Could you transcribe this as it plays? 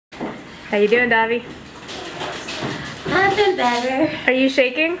How you doing, Davi? I've been better. Are you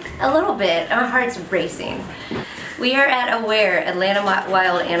shaking? A little bit. My heart's racing. We are at AWARE, Atlanta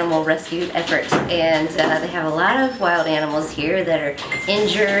Wild Animal Rescue Effort, and they have a lot of wild animals here that are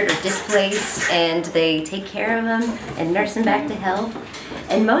injured or displaced, and they take care of them and nurse them back to health.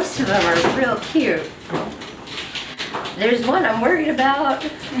 And most of them are real cute. There's one I'm worried about.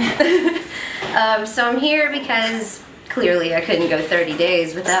 So I'm here because clearly I couldn't go 30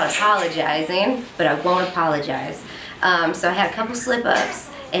 days without apologizing, but I won't apologize. So I had a couple slip-ups,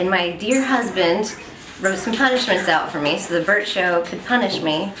 and my dear husband wrote some punishments out for me so the Bert Show could punish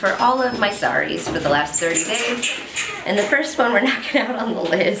me for all of my sorries for the last 30 days. And the first one we're knocking out on the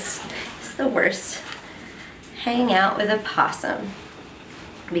list is the worst. Hang out with a possum.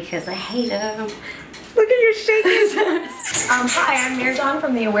 Because I hate him. Look at your shaking. Hi, I'm Mary Dawn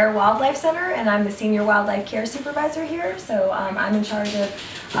from the AWARE Wildlife Center, and I'm the Senior Wildlife Care Supervisor here. So I'm in charge of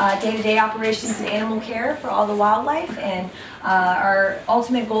day-to-day operations and animal care for all the wildlife, and our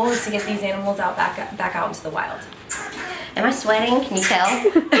ultimate goal is to get these animals out back out into the wild. Am I sweating? Can you tell?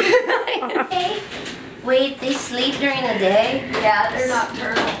 Hey, wait, they sleep during the day? Yeah, they're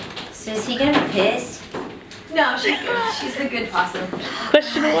nocturnal. So is he gonna be pissed? No, she's good. She's the good possum.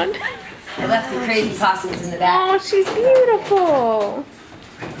 Question one. I left the crazy possums in the back. Oh, she's beautiful.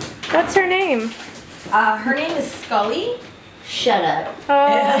 What's her name? Her name is Scully. Shut up. Oh,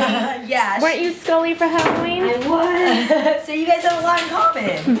 Yeah. weren't you Scully for Halloween? I was. So you guys have a lot in common.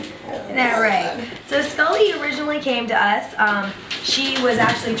 Isn't that right? So Scully originally came to us. She was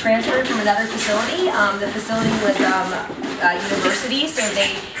actually transferred from another facility. The facility was a university, so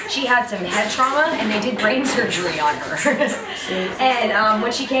she had some head trauma, and they did brain surgery on her. And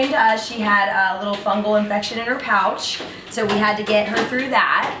when she came to us, she had a little fungal infection in her pouch, so we had to get her through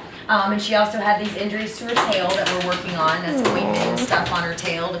that. And she also had these injuries to her tail that we're working on. That's ointment and stuff on her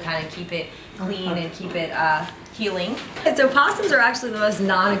tail to kind of keep it clean and keep it healing. And so possums are actually the most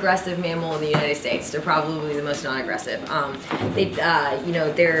non-aggressive mammal in the United States. They're probably the most non-aggressive.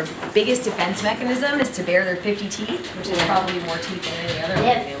 Their biggest defense mechanism is to bare their 50 teeth, which is probably more teeth than any other They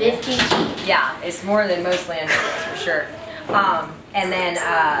have mammal. 50 teeth. Yeah, it's more than most land mammals for sure. And then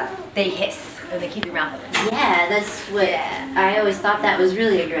they hiss. Or they keep your mouth open. Yeah, that's what I always thought that was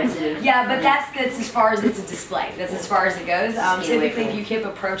really aggressive. Yeah, but that's as far as it's a display. That's as far as it goes. Typically, if you keep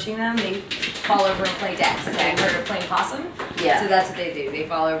approaching them, they fall over and play dead. So I've heard of playing possum. Yeah. So that's what they do. They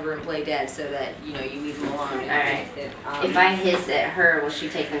fall over and play dead so that you leave them alone. All right. If I hiss at her, will she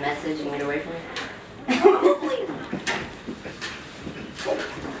take the message and get away from me? Probably.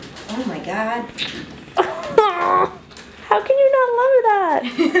 Oh my God. How can you not love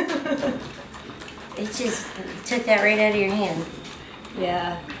that? It just took that right out of your hand.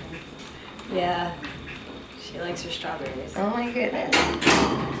 Yeah. Yeah. She likes her strawberries. Oh my goodness.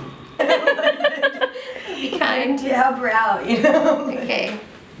 Be kind. To help her out, Okay.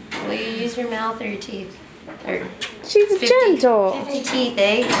 Will you use your mouth or your teeth? Or She's 50 gentle. 50 teeth,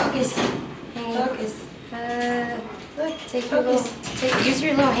 eh? Focus. Hang on. Focus. Look, take your little. Use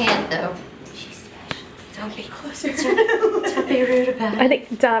your little hand though. She's special. Don't be closer. Don't be rude about it. I think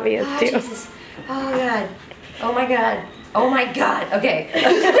Davi is Oh, too. Jesus. Oh God. Oh my God. Oh my God. Okay.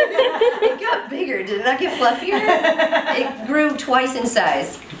 It got bigger. Did it not get fluffier? It grew twice in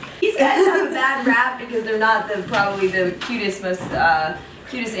size. These guys have a bad rap because they're not probably the cutest, most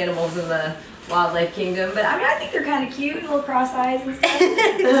cutest animals in the wildlife kingdom. But I mean, I think they're kind of cute, little cross eyes and stuff.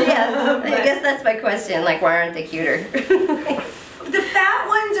 Yeah. I guess that's my question. Like, why aren't they cuter? The fat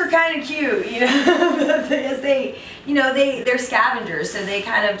ones are kind of cute, because they're scavengers, so they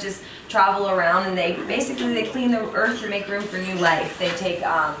kind of just travel around and they clean the earth to make room for new life. They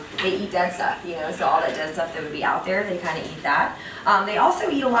eat dead stuff, so all that dead stuff that would be out there, they kind of eat that. They also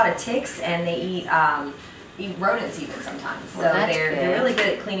eat a lot of ticks, and they eat rodents even sometimes. So Well, they're really good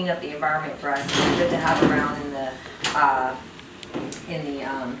at cleaning up the environment for us. They're good to have around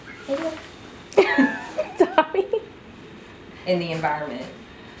in the environment.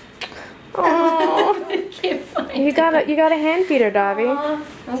 Oh, I can't find you got a hand feeder, Davi.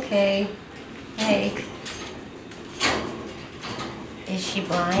 Okay. Hey. Is she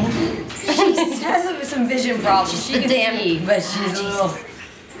blind? She has some vision problems. She can see, but she's a little...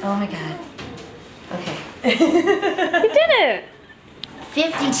 Oh my God. Okay. You did it.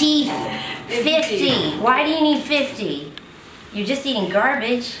 50 teeth. 50. Why do you need 50? You're just eating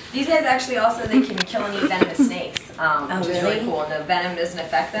garbage. These guys actually also, they can kill and eat venomous snakes, which is really really? cool. And the venom doesn't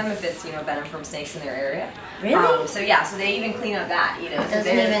affect them if it's, venom from snakes in their area. Really? So they even clean up that, It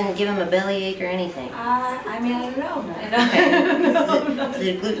doesn't even give them a bellyache or anything. I mean, I don't know. Is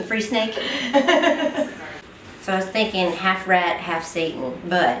it a gluten-free snake? So I was thinking half rat, half Satan,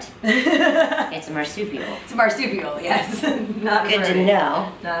 but it's a marsupial. It's a marsupial, yes. Not Good a rodent. to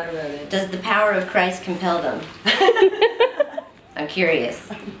know. Not a rodent. Does the power of Christ compel them? I'm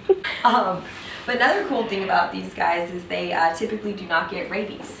curious. But another cool thing about these guys is they typically do not get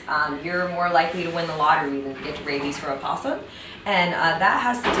rabies. You're more likely to win the lottery than to get rabies from a possum. And that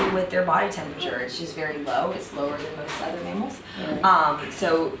has to do with their body temperature. It's just very low. It's lower than most other mammals. Really?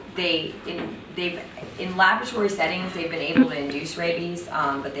 So in laboratory settings, they've been able to induce rabies,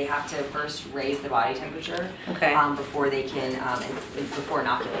 but they have to first raise the body temperature before they can, before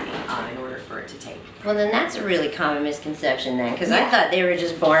inoculating, in order for it to take. Well, then that's a really common misconception then, because I thought they were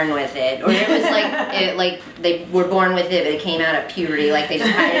just born with it, or it was like they were born with it, but it came out at puberty, like they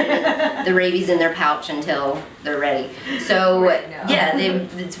just hide the rabies in their pouch until they're ready. So yeah,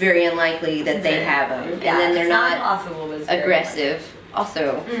 it's very unlikely that they have them, and then they're not aggressive.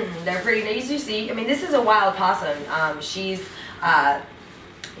 Also, they're pretty. They usually see. I mean, this is a wild possum. She's.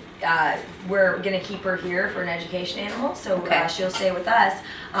 We're gonna keep her here for an education animal, so she'll stay with us.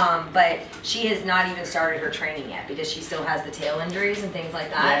 But she has not even started her training yet because she still has the tail injuries and things like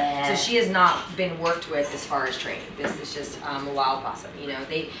that. Yeah. So she has not been worked with as far as training. This is just a wild possum. You know,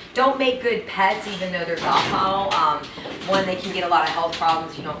 they don't make good pets even though they're docile. One, they can get a lot of health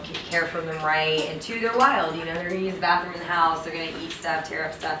problems if you don't care for them right, and two, they're wild. You know, they're gonna use the bathroom in the house. They're gonna eat stuff, tear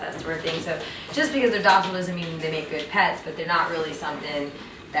up stuff, that sort of thing. So just because they're docile doesn't mean they make good pets, but they're not really something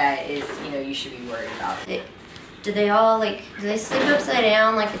that is, you know, you should be worried about. Do they all, like, do they sleep upside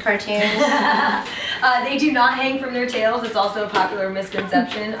down like the cartoons? They do not hang from their tails. It's also a popular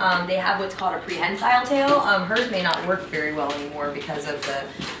misconception. They have what's called a prehensile tail. Hers may not work very well anymore because of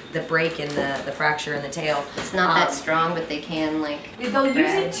the break in the fracture in the tail. It's not that strong, but they can, like, they'll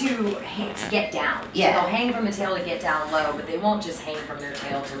use it to get down. Yeah. So they'll hang from the tail to get down low, but they won't just hang from their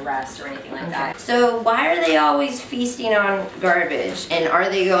tail to rest or anything like that. So why are they always feasting on garbage? And are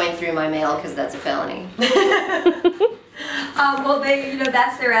they going through my mail because that's a felony? Well,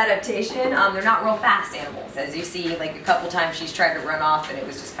 that's their adaptation. They're not real fast animals, as you see. Like a couple times, she's tried to run off, and it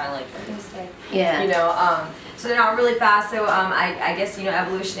was just kind of like, I'm gonna stay. Yeah. You know, so they're not really fast. So I guess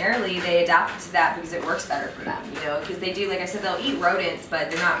evolutionarily they adapted to that because it works better for them. You know, because they do, like I said, they'll eat rodents, but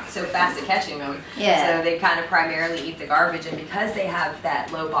they're not so fast at catching them. Yeah. So they kind of primarily eat the garbage, and because they have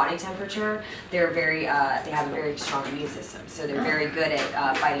that low body temperature, they're very they have a very strong immune system. So they're very good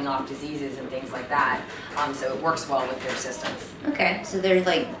at fighting off diseases and things like that. So it works well with their systems. Okay, so they're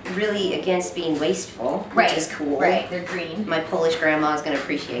like really against being wasteful, which is cool. Right, they're green. My Polish grandma's gonna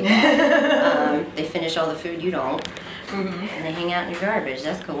appreciate that. They finish all the food you don't, and they hang out in your garbage.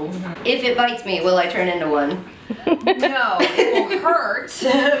 That's cool. If it bites me, will I turn into one? No, it will hurt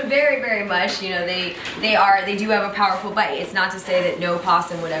very, very much. You know, they do have a powerful bite. It's not to say that no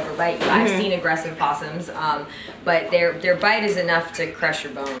possum would ever bite you. I've seen aggressive possums, but their bite is enough to crush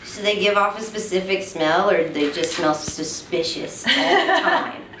your bones. So they give off a specific smell, or they just smell suspicious all the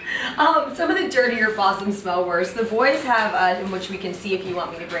time? Some of the dirtier possums smell worse. The boys have, in which we can see if you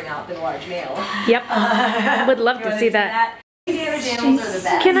want me to bring out the large male. Yep, would love to see that. Damaged animals are the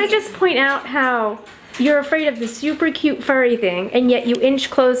best. Can I just point out how you're afraid of the super cute furry thing, and yet you inch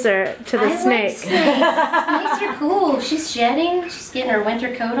closer to the snake? Like snakes. Snakes are cool. She's shedding. She's getting her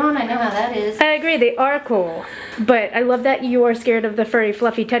winter coat on. I know how that is. I agree, they are cool. But I love that you are scared of the furry,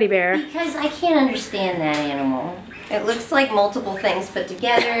 fluffy teddy bear. Because I can't understand that animal. It looks like multiple things put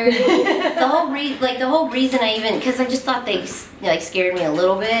together. the whole reason I even, because I just thought they scared me a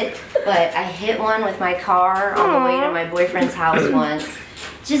little bit, but I hit one with my car on the way to my boyfriend's house once.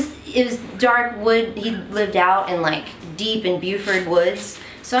 It was dark wood. He lived out in like deep in Buford woods.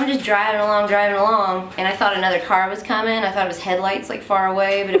 So I'm just driving along, and I thought another car was coming. I thought it was headlights like far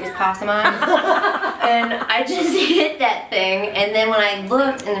away, but it was possum eyes. And I just hit that thing, and then when I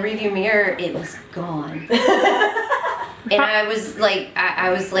looked in the rearview mirror, it was gone. And I was like,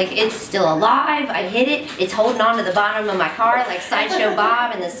 it's still alive. I hit it. It's holding on to the bottom of my car like Sideshow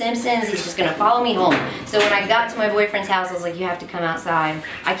Bob and The Simpsons. He's just gonna follow me home. So when I got to my boyfriend's house, I was like, you have to come outside.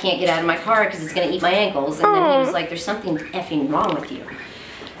 I can't get out of my car because it's gonna eat my ankles. And then he was like, there's something effing wrong with you.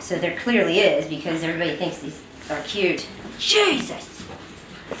 So there clearly is, because everybody thinks these are cute. Jesus!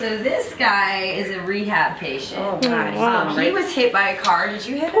 So this guy is a rehab patient. Oh, God. He was hit by a car. Did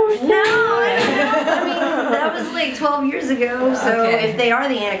you hit him? No, I mean, that was like 12 years ago. So if they are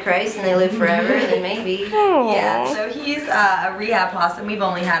the Antichrist and they live forever, then maybe. Yeah, so he's a rehab possum. We've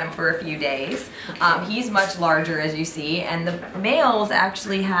only had him for a few days. He's much larger, as you see, and the males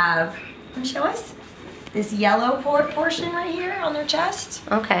actually have, show us? this yellow portion right here on their chest.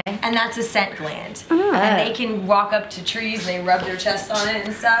 Okay. And that's a scent gland. Oh. And they can walk up to trees and they rub their chest on it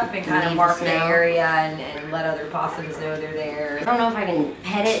and stuff and kind of Leave mark the the smell. area and let other possums know they're there. I don't know if I can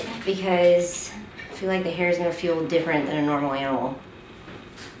pet it because I feel like the hair is going to feel different than a normal animal.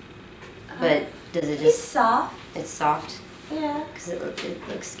 But does it He's just... soft. It's soft? Yeah. Because it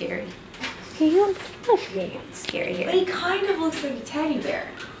looks scary. He looks fluffy. It's scary But hair. he kind of looks like a teddy bear.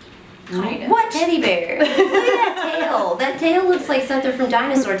 Kind of. What teddy bear? Look at that tail. That tail looks like something from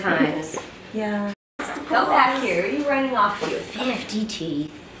dinosaur times. Yeah. Come back here. What are you running off to? 50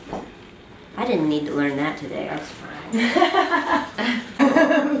 teeth. I didn't need to learn that today. I was fine.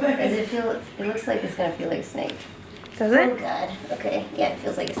 Does it feel... It looks like it's going to feel like a snake. Does Oh, it? God. Okay. Yeah, it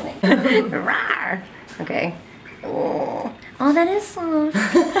feels like a snake. Rawr. Okay. Oh, that is soft.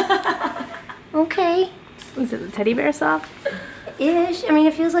 Okay. Is it the teddy bear soft? Ish. I mean,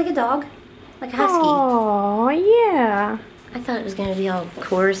 it feels like a dog. Like a husky. Oh, yeah. I thought it was going to be all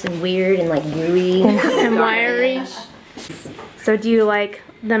coarse and weird and like gooey. And wiry. So do you like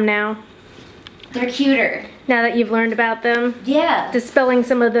them now? They're cuter. Now that you've learned about them? Yeah. Dispelling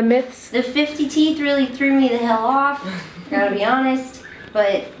some of the myths? The 50 teeth really threw me the hell off. Gotta be honest.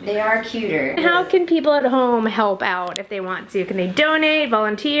 But they are cuter. How can people at home help out if they want to? Can they donate,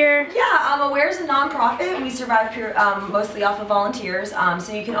 volunteer? Yeah, Aware's a nonprofit. We survive mostly off of volunteers,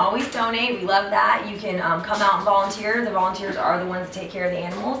 so you can always donate. We love that. You can come out and volunteer. The volunteers are the ones that take care of the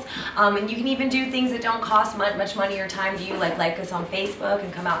animals, and you can even do things that don't cost much money or time to you, like us on Facebook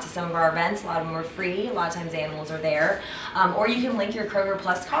and come out to some of our events. A lot of them are free. A lot of times the animals are there, or you can link your Kroger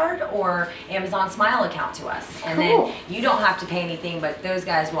Plus card or Amazon Smile account to us, and then you don't have to pay anything, but those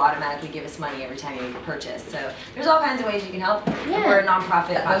guys will automatically give us money every time you make a purchase. So there's all kinds of ways you can help. Yeah. We're a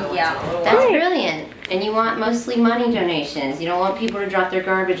nonprofit. That's brilliant. And you want mostly money donations. You don't want people to drop their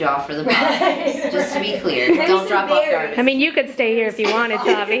garbage off for the prize. Just to be clear. Maybe Don't some drop off berries. garbage. I mean, you could stay here if you wanted,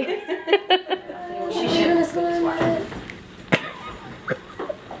 Davi. She should have this one.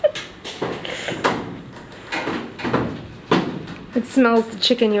 It smells the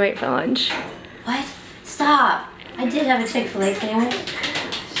chicken you ate for lunch. What? Stop. I did have a Chick-fil-A sandwich.